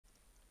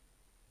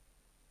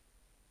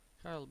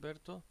Hi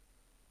Alberto,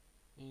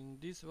 in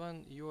this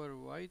one you are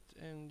white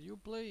and you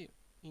play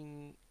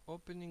in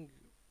opening,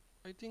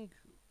 I think,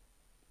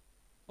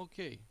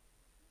 okay.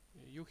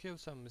 You have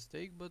some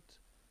mistake, but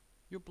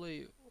you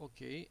play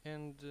okay,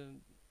 and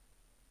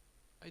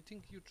I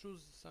think you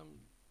choose some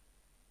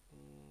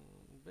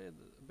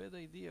bad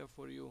idea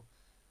for you,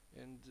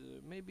 and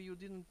maybe you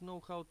didn't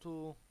know how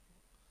to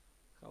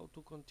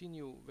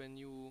continue when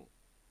you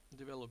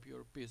develop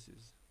your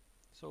pieces.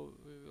 So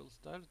we will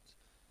start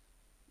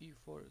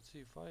e4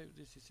 c5.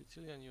 This is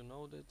Sicilian, you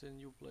know that,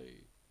 and you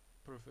play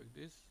perfect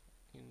this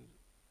in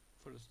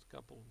first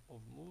couple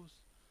of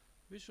moves.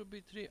 Bishop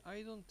b3,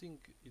 I don't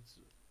think it's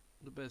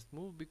the best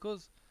move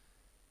because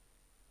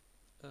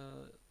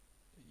uh,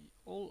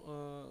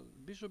 all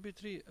bishop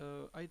b3,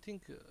 I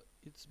think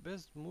it's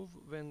best move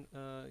when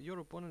your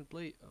opponent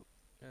play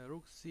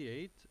rook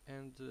c8,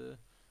 and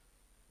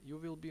you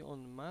will be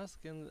on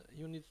mask and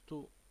you need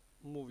to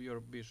move your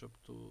bishop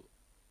to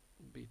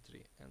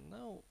b3. And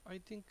now I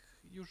think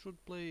you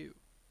should play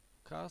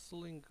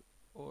castling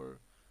or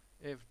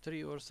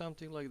f3 or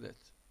something like that.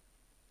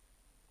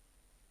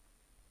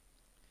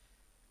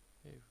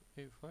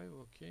 a5,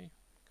 okay,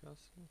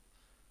 castle,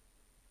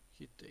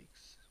 he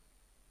takes.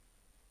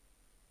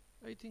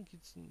 I think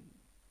it's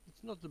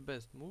not the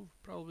best move.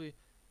 Probably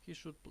he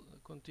should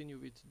continue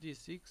with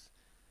d6,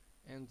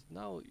 and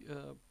now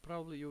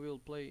probably you will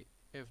play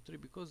f3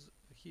 because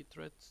he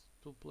threats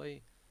to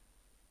play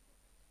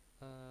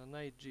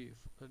knight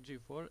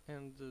g4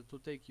 and to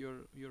take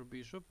your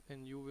bishop,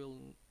 and you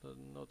will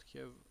not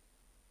have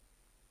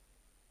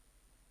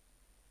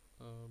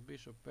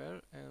bishop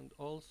pair, and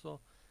also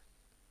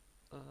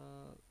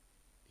uh,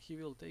 he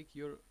will take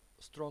your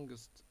stronger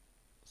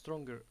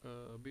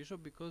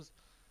bishop because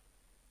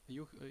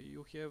you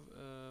have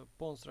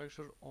pawn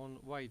structure on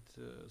white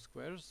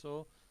square,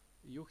 so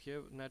you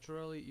have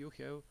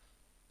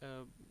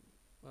uh,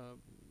 uh,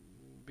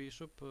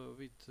 bishop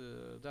with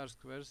dark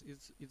squares.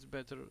 It's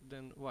better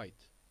than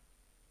white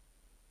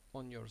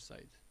on your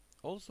side.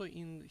 Also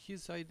in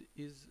his side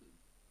is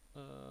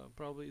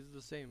probably is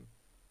the same,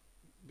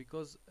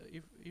 because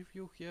if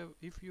you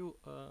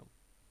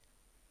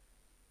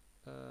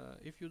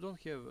don't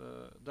have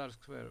dark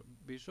square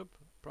bishop,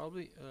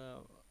 probably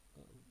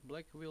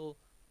black will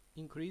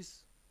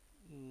increase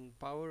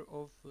power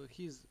of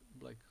his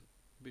black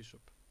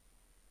bishop.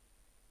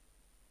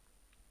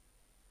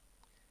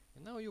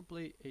 And now you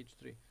play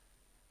h3.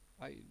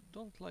 I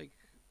don't like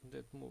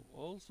that move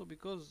also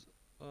because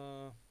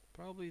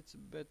probably it's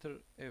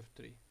better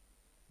f3.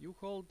 You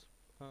hold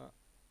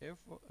f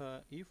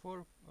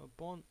e4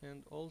 pawn,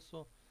 and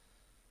also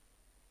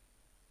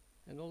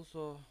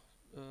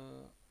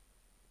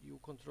you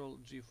control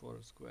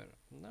g4 square.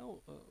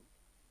 Now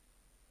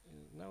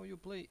you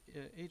play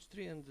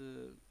h3, and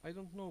I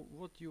don't know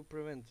what you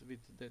prevent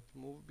with that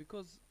move,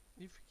 because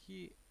if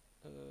he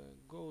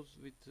goes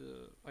with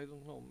I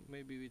don't know,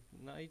 maybe with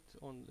knight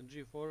on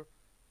g4,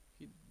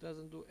 he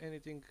doesn't do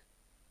anything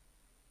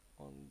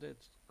on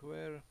that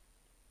square,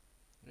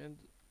 and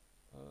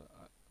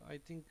I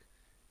think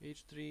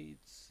h3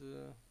 it's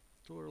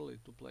too early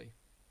to play.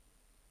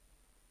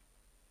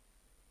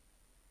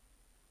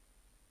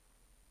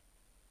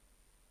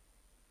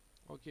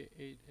 Okay,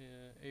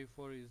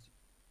 a4 is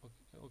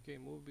okay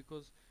move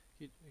because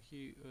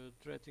he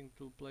threatening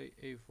to play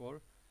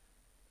a4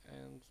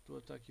 and to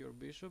attack your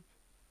bishop,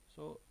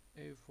 so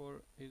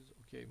a4 is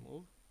okay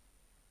move.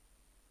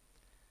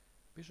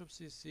 Bishop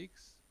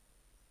c6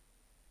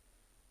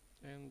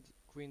 and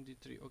queen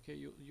d3. Okay,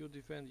 you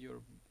defend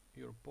your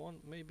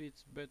pawn. Maybe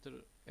it's better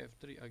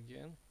f3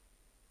 again.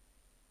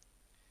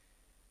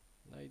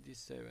 Knight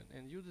d7,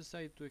 and you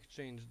decide to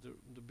exchange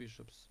the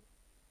bishops.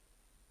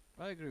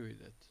 I agree with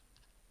that,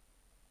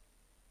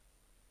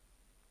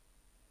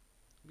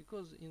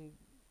 because in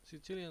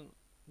Sicilian,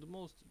 the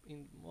most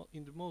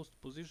in the most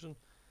position,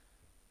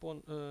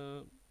 pawn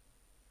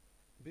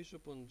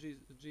bishop on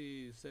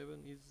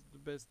g7 is the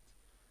best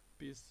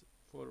piece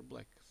for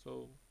black,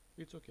 so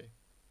it's okay.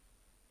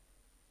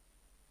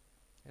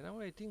 And now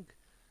I think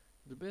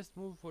the best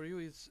move for you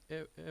is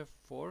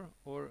f4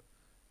 or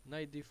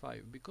knight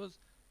d5, because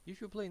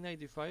if you play knight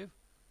d5,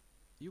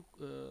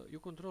 you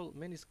control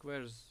many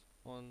squares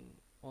on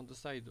the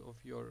side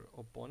of your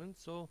opponent,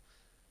 so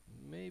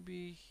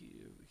maybe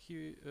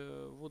he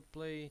would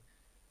play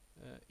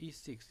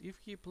e6. If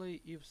he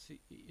play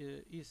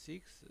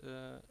e6,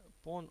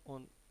 pawn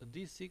on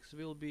d6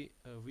 will be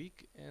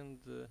weak, and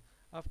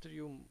after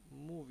you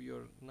move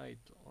your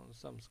knight on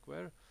some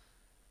square,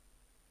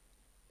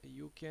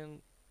 you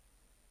can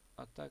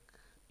attack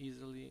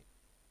easily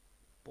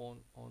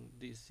pawn on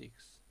d6.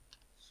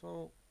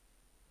 So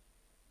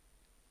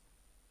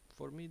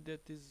for me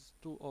that is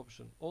two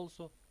options.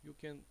 Also you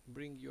can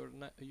bring your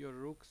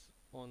rooks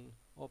on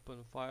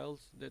open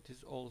files. That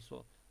is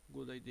also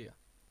good idea.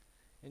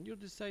 And you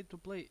decide to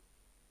play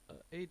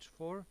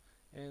h4,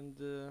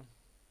 and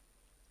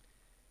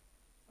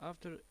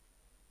after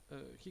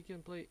he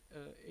can play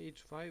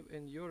h5,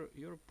 and your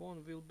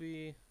pawn will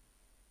be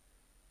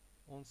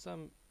on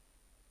some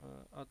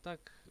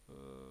attack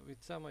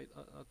with some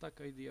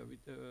attack idea.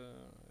 With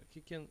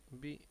he can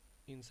be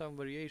in some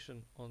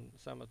variation on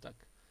some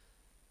attack,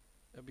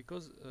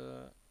 because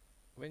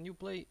when you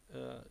play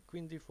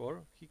queen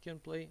d4, he can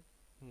play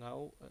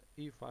now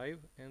e5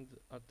 and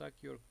attack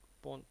your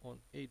pawn on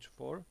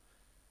h4,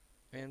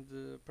 and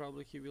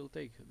probably he will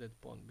take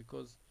that pawn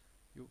because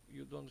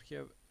you don't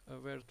have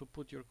where to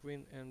put your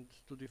queen and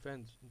to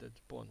defend that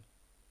pawn.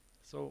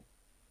 So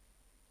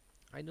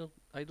I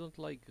don't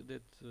like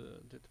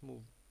that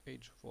move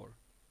h4.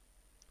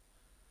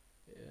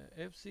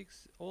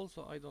 f6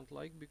 also I don't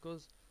like,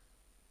 because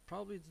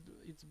probably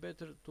it's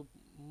better to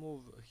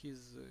move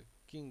his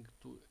king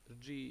to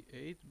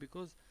g8,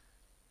 because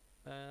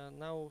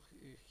now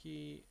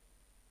he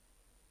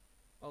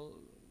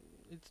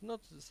it's not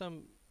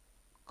some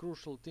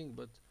crucial thing,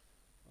 but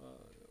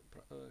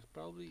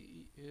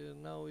probably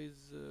now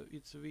is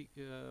it's weak.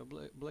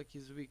 Black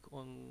is weak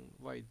on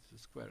white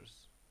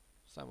squares,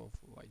 some of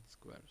white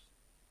squares,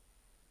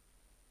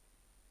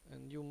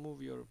 and you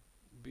move your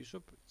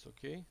bishop. It's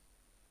okay.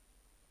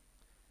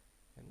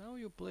 And now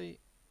you play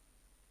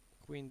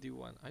queen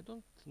d1. I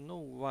don't know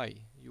why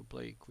you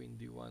play queen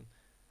d1.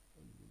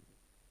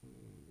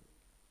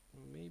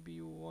 Maybe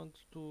you want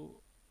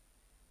to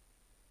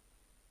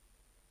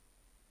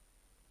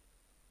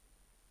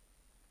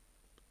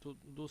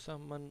do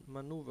some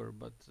maneuver,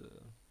 but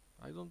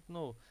I don't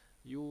know.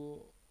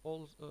 You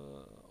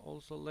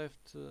also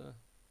left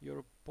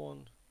your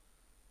pawn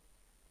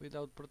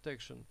without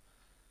protection.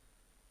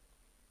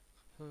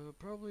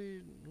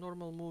 Probably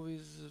normal move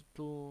is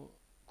to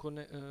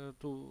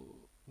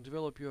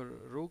develop your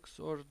rooks,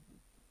 or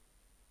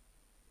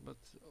but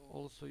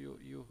also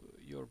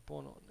your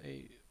pawn on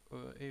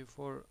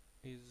a4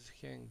 is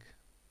hang.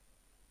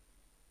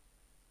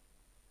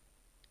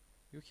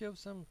 You have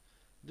some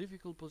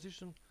difficult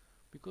position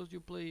because you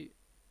play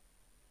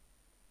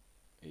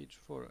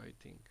h4, I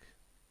think.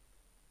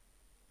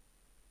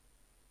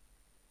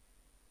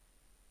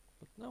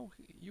 But now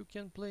you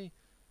can play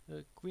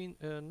queen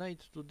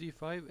knight to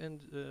d5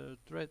 and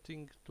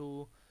threatening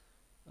to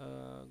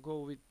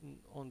go with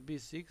on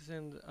b6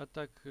 and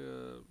attack,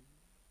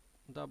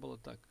 double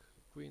attack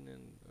queen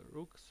and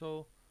rook.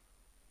 So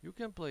you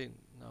can play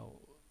now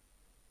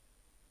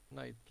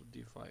knight to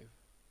d5.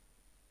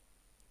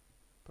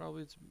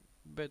 Probably it's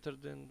better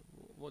than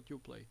what you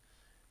play.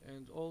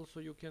 And also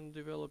you can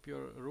develop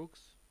your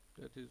rooks.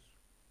 That is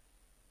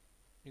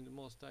in the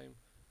most time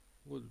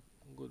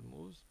good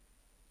moves.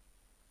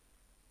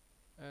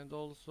 And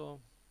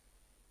also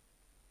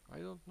I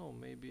don't know,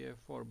 maybe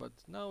f4, but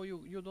now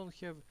you don't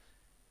have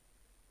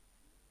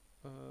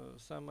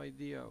some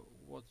idea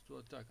what to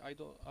attack.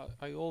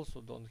 I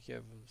also don't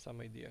have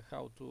some idea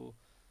how to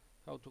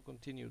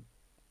continue.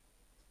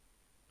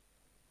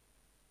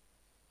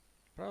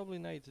 Probably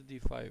knight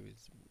d5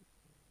 is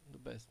the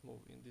best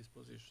move in this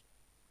position,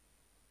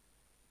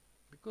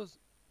 because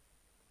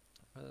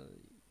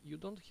you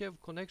don't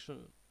have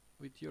connection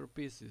with your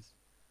pieces,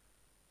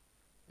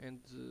 and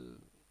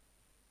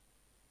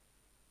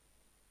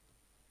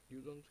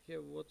you don't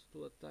have what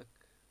to attack.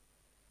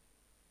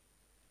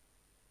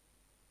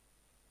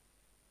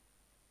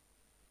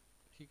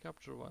 He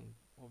captured one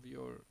of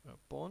your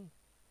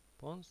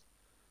pawns,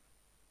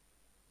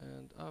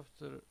 and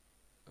after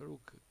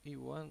rook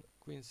e1,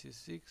 queen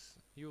c6,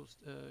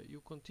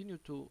 you continue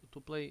to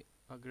play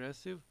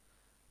aggressive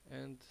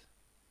and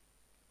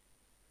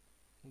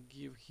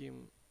give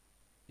him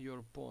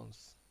your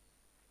pawns.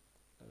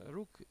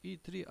 Rook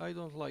e3, I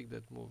don't like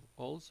that move.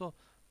 Also,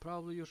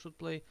 probably you should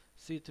play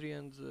c3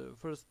 and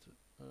first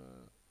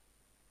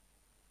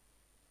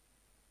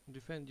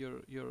defend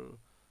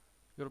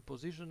your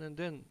position, and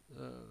then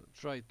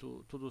try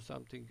to do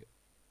something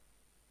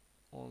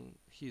on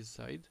his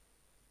side.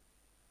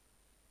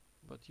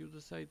 But you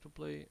decide to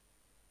play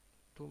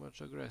too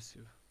much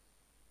aggressive.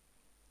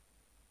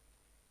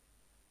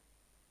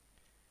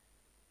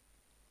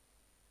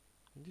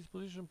 In this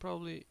position,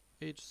 probably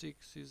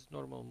h6 is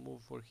normal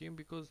move for him,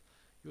 because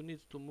you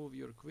need to move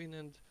your queen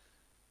and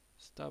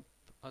stop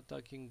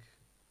attacking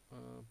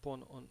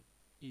pawn on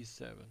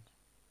e7.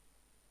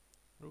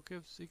 Rook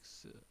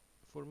f6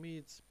 for me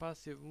it's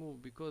passive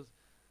move, because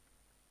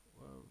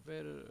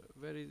where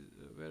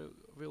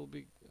will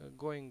be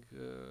going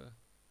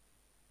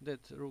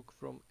that rook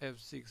from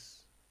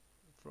f6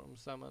 from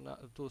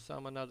to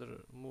some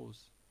another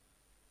moves.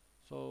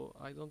 So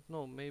I don't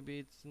know, maybe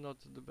it's not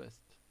the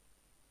best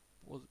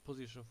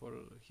position for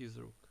his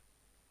rook.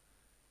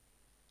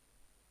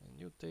 And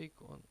you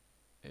take on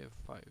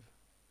f5.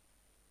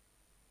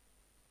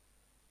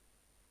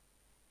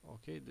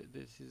 Okay,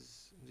 this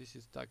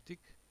is tactic.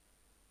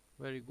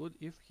 Very good.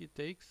 If he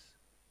takes,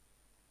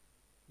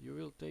 you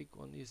will take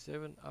on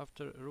e7.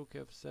 After rook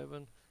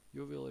f7,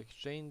 you will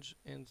exchange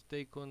and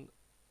take on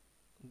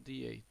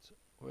d8.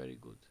 Very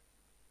good.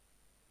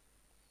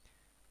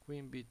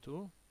 Queen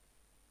b2.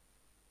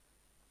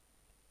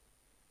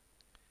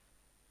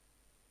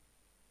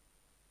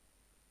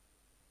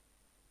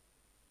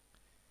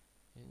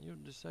 And you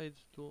decide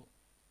to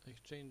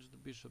exchange the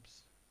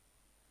bishops.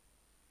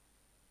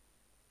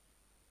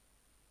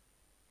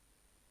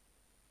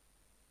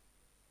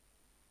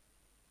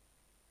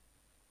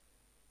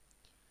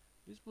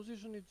 This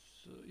position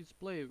it's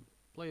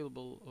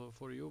playable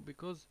for you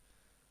because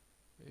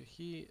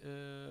he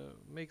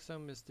makes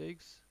some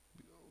mistakes,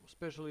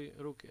 especially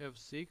rook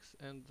f6,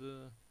 and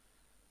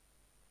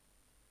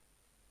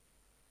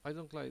I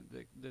don't like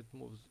that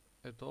moves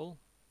at all.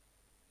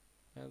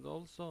 And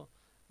also,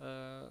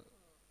 uh,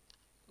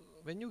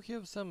 when you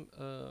have some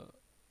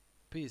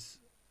piece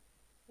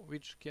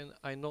which can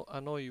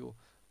annoy you,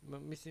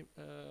 missing,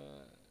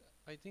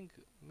 I think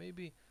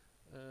maybe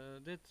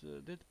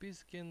that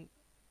piece can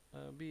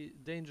be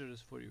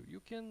dangerous for you.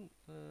 You can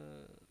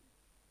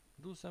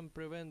do some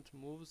prevent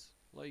moves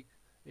like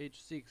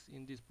h6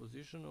 in this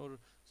position or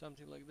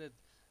something like that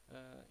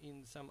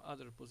in some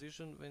other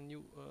position when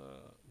you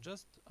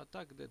just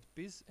attack that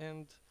piece,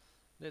 and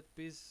that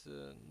piece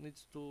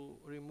needs to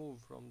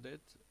remove from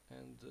that,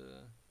 and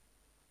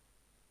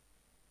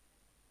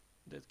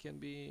that can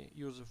be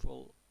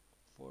useful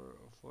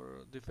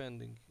for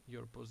defending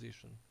your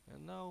position.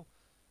 And now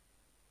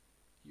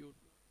you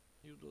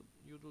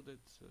you do that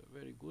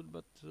very good,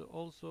 but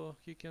also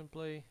he can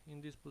play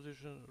in this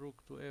position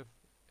rook to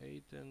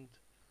f8, and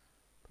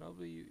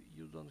probably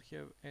you don't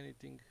have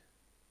anything.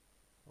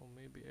 Or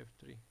maybe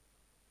f3.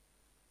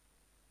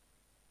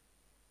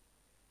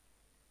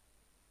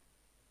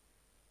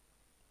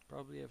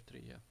 Probably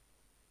f3, yeah.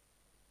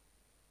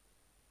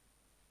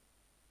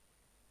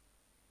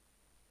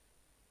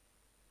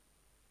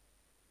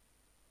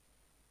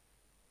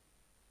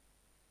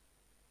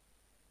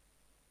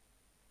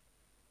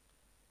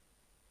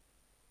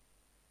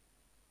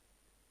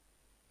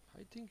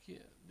 I think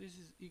this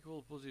is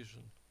equal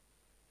position.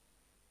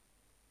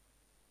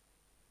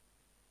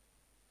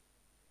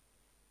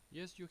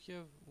 Yes, you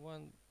have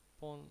one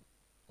pawn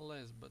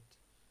less, but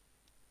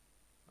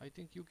I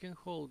think you can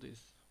hold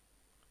this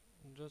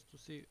just to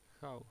see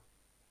how.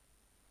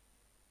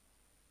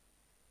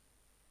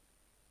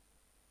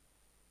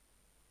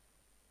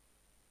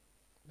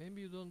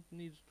 Maybe you don't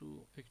need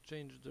to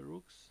exchange the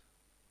rooks.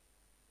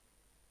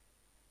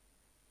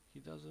 He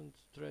doesn't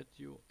threat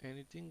you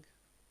anything.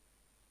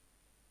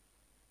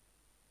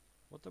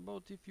 What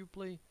about if you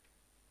play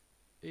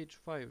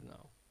h5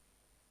 now?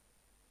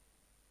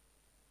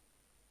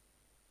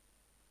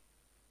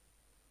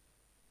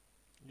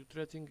 You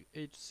threatening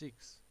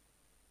h6.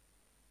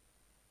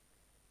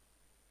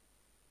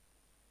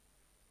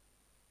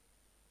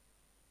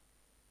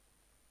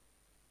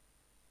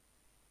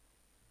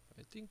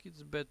 I think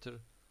it's better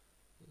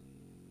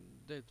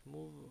that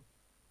move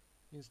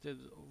instead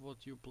of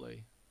what you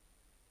play.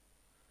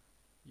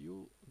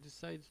 You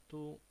decide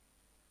to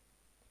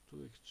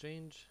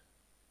exchange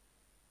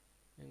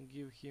and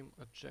give him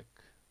a check,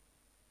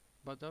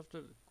 but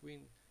after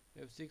queen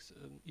f6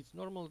 it's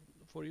normal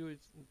for you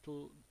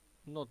to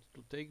not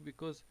to take,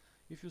 because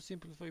if you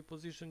simplify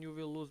position you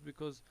will lose,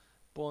 because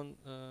pawn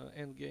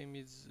endgame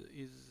is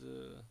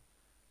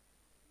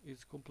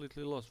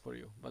completely lost for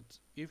you. But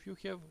if you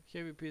have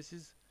heavy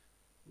pieces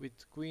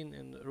with queen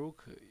and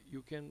rook,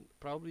 you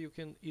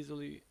can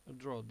easily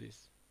draw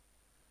this.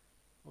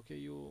 Okay,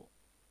 you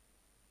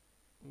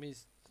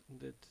missed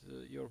that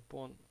your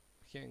pawn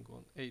hang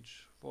on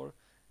h4,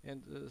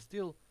 and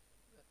still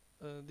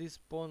this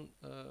pawn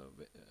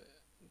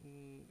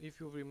if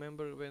you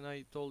remember when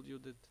I told you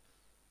that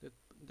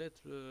that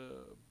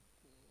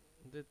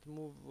that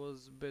move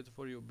was bad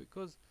for you,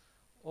 because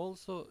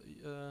also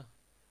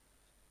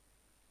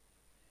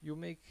you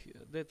make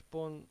that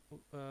pawn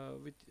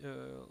with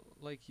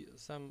like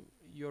some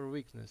your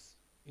weakness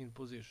in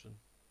position.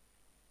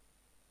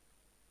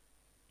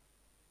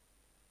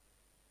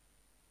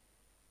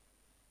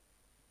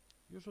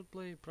 You should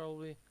play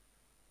probably.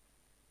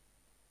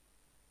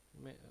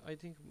 I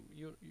think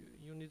you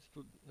need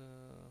to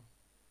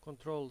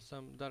control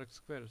some dark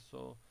squares,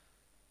 so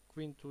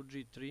queen to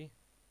g3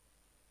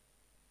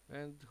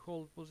 and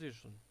hold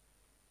position.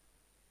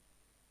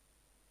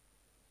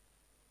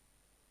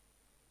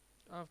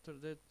 After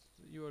that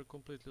you are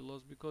completely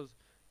lost, because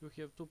you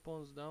have two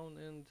pawns down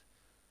and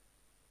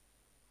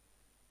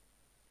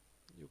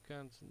you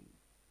can't.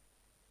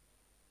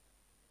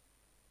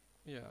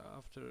 Yeah,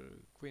 after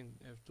queen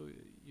f2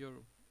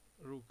 your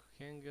rook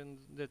hang, and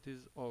that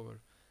is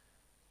over.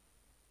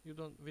 We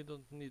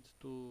don't need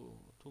to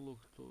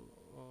look to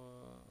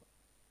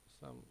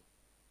some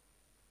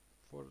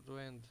for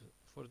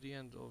the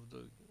end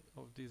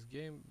of this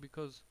game,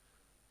 because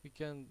we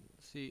can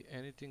see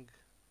anything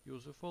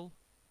useful,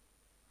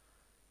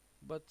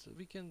 but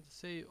we can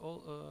say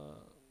all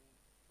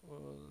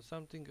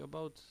something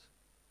about.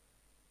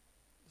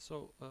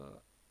 So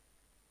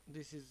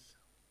this is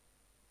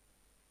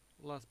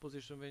last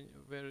position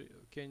where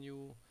can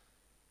you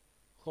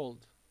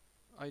hold.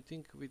 I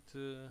think with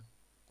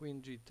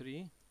queen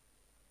g3,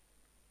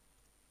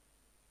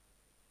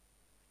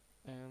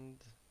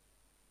 and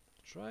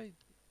try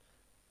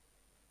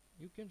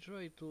you can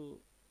try to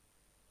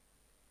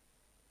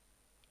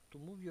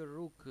move your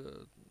rook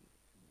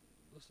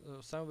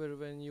somewhere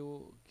when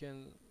you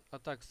can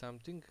attack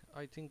something.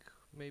 I think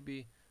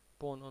maybe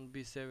pawn on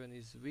b7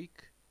 is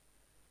weak,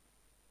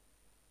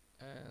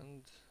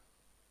 and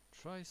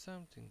try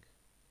something.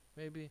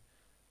 Maybe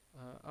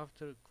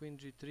After queen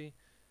g3,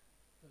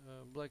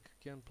 black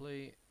can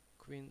play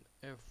queen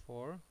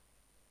f4.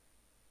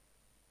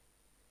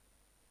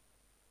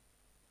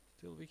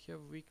 Still we have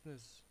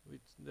weakness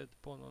with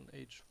that pawn on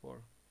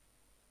h4.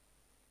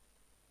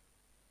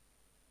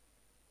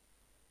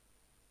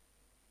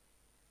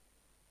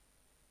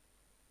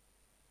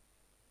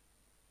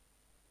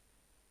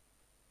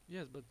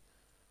 Yes, but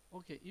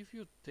okay, if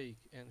you take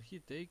and he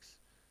takes,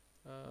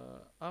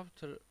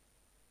 after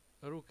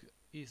rook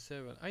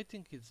e7, I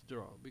think it's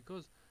draw,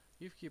 because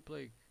if he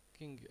play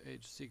king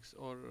h6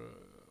 or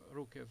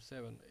rook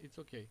f7, it's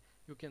okay.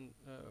 You can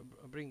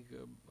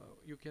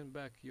you can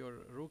back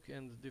your rook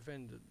and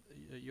defend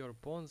your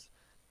pawns,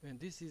 and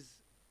this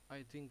is,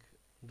 I think,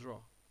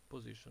 draw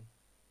position,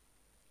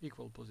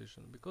 equal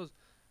position, because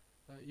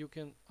you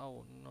can,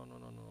 oh,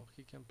 no,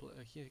 he can play,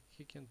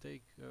 he can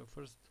take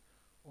first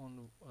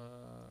on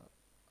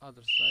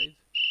other side,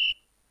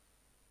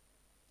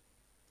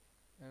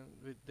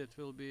 and that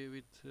will be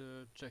with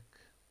check.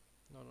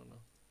 No,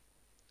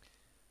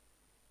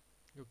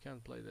 you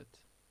can't play that,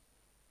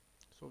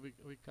 so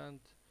we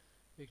can't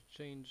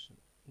exchange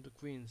the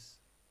queens.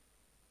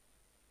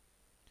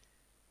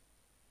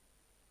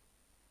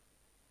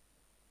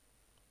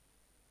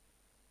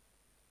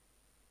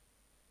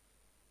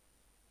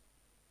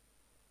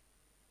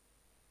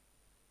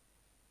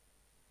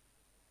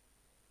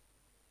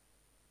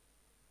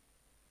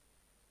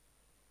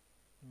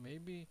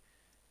 Maybe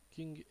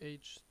king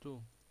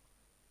h2.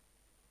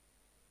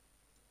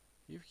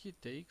 If he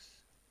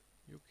takes,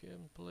 you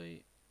can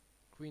play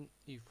queen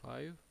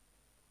e5.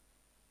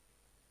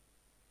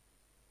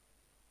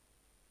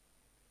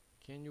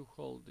 Can you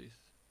hold this?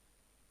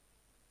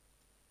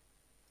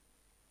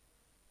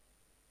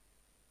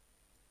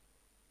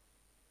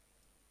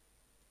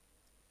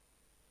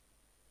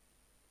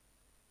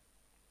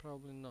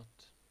 Probably not.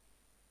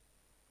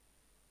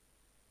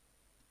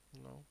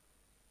 No.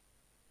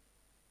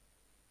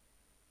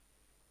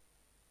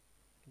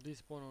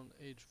 This pawn on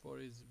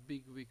h4 is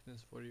big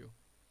weakness for you.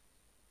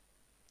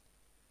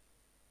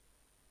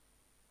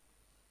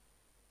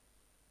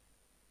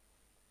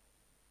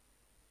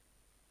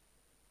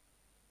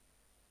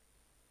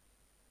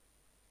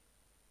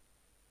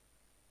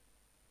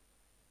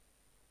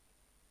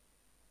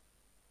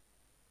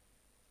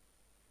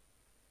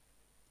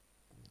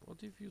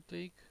 What if you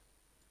take,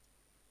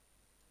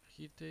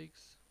 he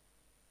takes,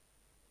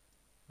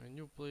 and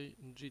you play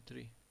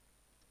g3?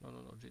 No,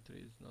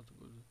 g3 is not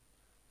good,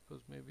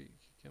 because maybe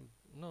he can,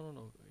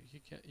 no, he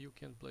can, you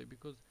can play,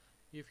 because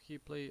if he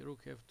play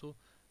rook f2,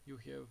 you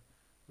have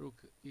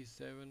rook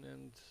e7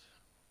 and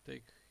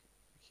take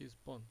his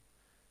pawn.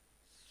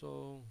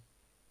 So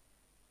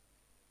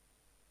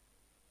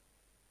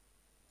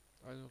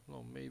I don't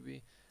know,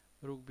 maybe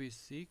rook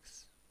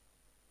b6.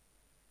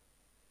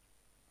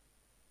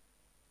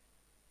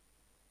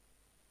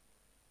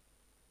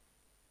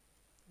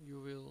 You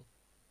will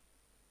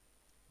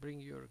bring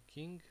your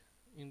king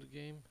in the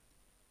game.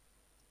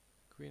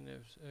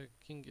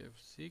 King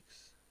f6.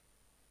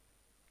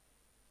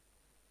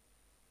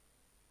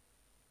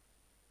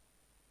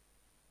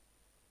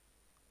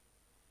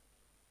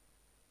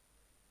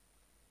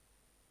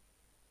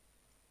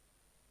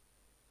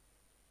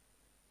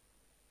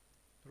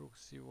 Rook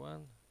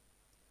c1.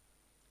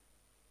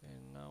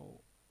 And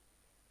now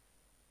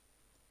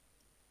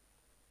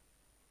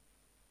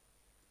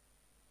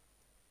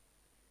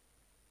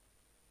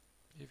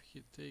if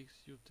he takes,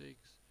 you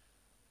takes.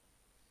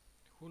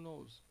 Who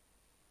knows?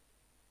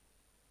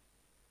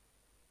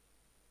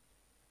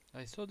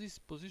 I saw this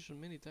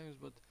position many times,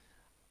 but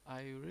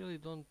I really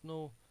don't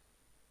know,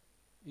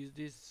 is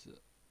this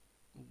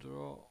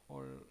draw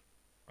or,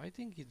 I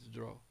think it's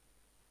draw.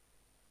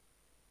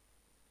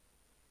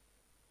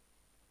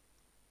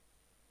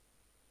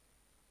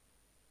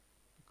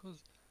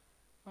 Because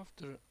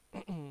after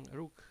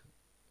rook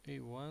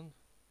a1,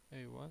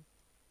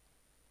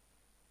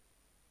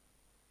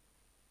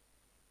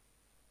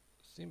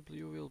 simply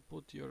you will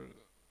put your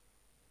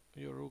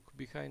rook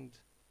behind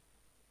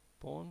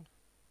pawn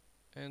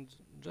and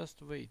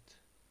just wait.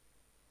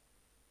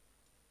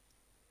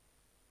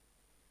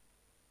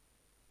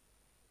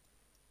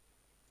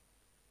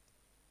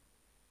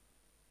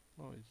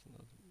 No, it's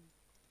not.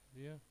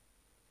 Yeah.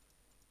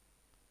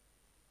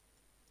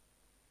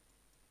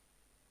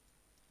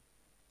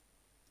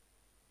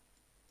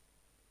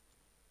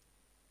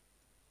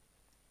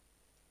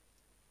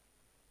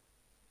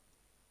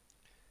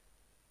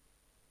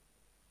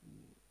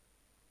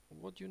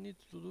 What you need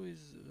to do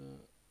is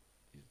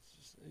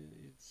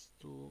it's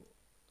to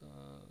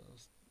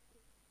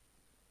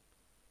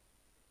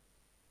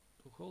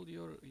hold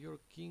your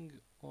king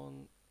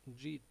on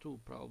g2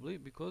 probably,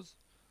 because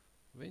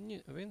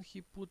when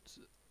he puts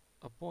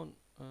a pawn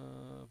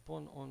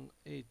on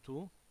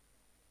a2,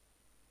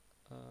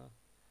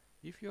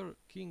 if your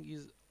king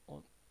is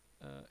on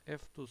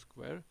f2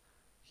 square,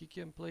 he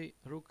can play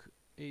rook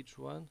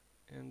h1,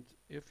 and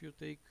if you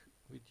take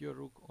with your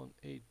rook on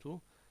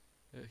a2,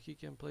 he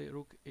can play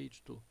rook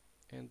h2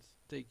 and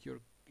take your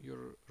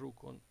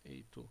rook on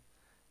a2.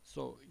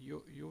 So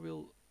you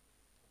will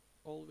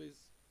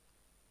always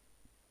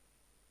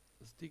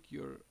stick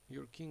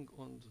your king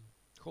on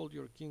hold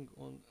your king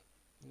on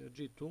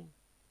g2,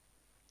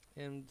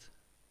 and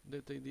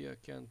that idea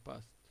can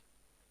pass.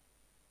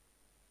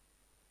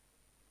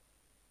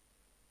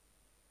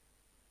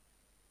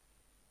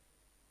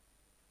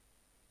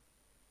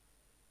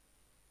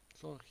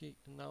 So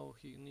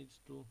he needs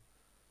to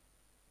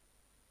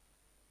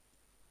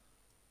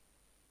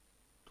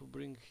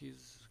bring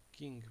his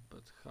king,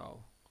 but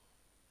how?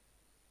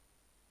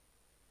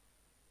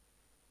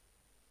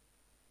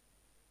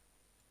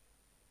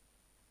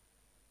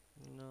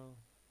 No,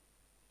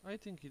 I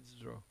think it's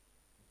draw.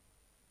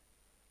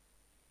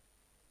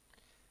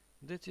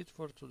 That's it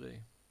for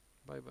today.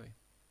 Bye bye.